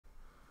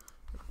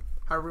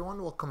Hi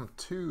everyone, welcome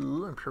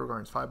to Imperial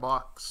Gardens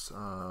 5-box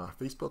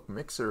Facebook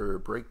Mixer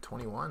Break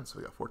 21. So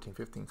we got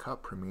 14-15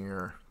 Cup,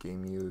 Premier,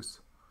 Game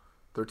Use,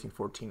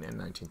 13-14 and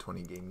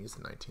 19-20 Game Use,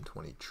 and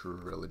 19-20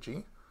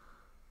 Trilogy.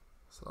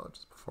 So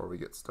just before we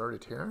get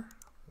started here,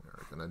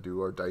 we're going to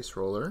do our dice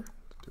roller,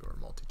 do our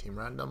multi-team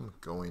random,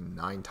 going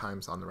 9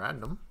 times on the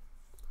random,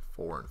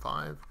 4 and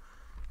 5.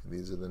 And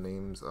these are the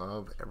names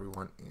of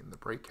everyone in the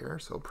break here,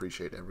 so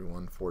appreciate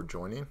everyone for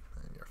joining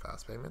and your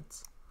fast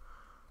payments.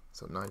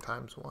 So 9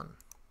 times, 1,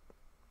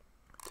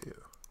 2,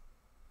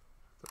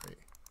 3,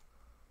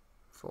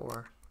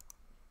 4,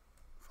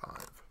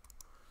 5,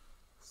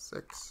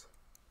 6,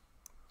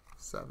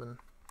 7,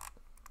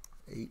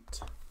 8,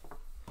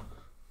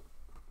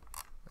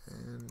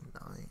 and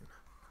 9.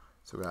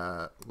 So we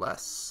got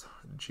Les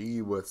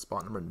G with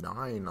spot number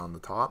 9 on the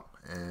top,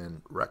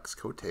 and Rex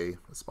Cote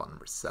with spot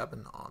number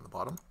 7 on the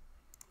bottom.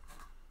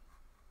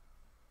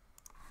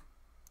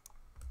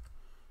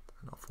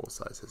 I'll full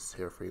size his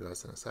here for you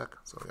guys in a sec.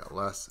 So we got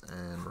Les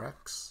and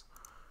Rex,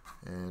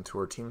 and to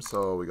our team.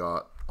 So we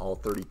got all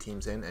 30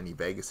 teams in. Any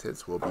Vegas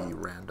hits will be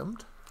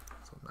randomed.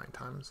 So 9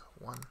 times.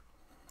 1,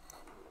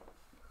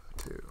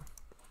 2,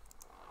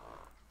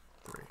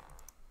 3,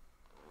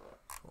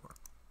 4,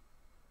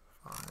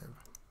 5,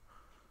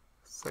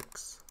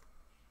 6,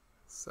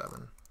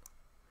 7,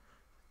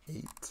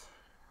 8,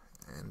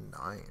 and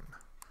 9.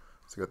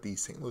 So we got the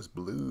St. Louis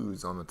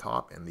Blues on the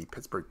top and the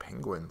Pittsburgh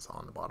Penguins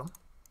on the bottom.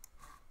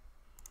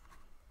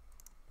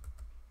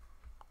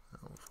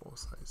 Full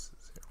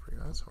sizes here for you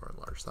guys, or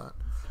enlarge that.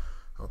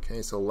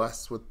 Okay, so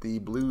Les with the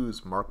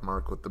Blues,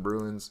 Mark with the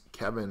Bruins,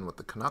 Kevin with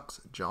the Canucks,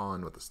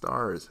 John with the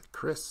Stars,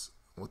 Chris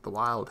with the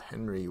Wild,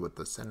 Henry with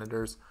the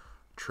Senators,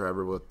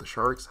 Trevor with the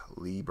Sharks,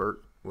 Lee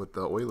Burt with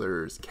the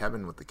Oilers,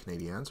 Kevin with the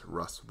Canadiens,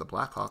 Russ with the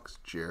Blackhawks,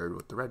 Jared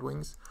with the Red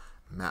Wings,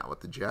 Matt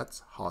with the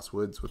Jets, Hoss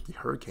Woods with the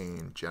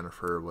Hurricane,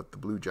 Jennifer with the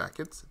Blue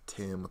Jackets,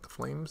 Tim with the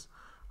Flames,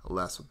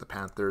 Les with the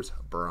Panthers,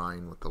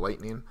 Brian with the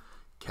Lightning,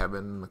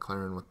 Kevin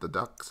McLaren with the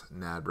Ducks,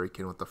 Nad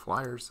Breakin with the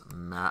Flyers,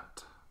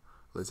 Matt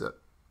Lizotte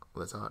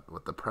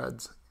with the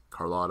Preds,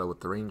 Carlotta with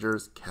the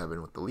Rangers,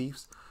 Kevin with the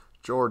Leafs,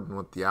 Jordan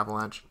with the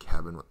Avalanche,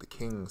 Kevin with the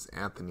Kings,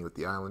 Anthony with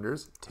the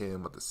Islanders,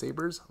 Tim with the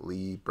Sabres,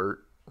 Lee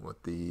Burt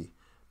with the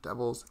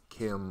Devils,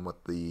 Kim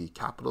with the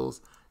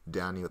Capitals,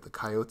 Danny with the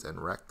Coyotes,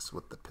 and Rex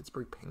with the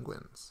Pittsburgh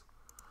Penguins.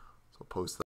 So post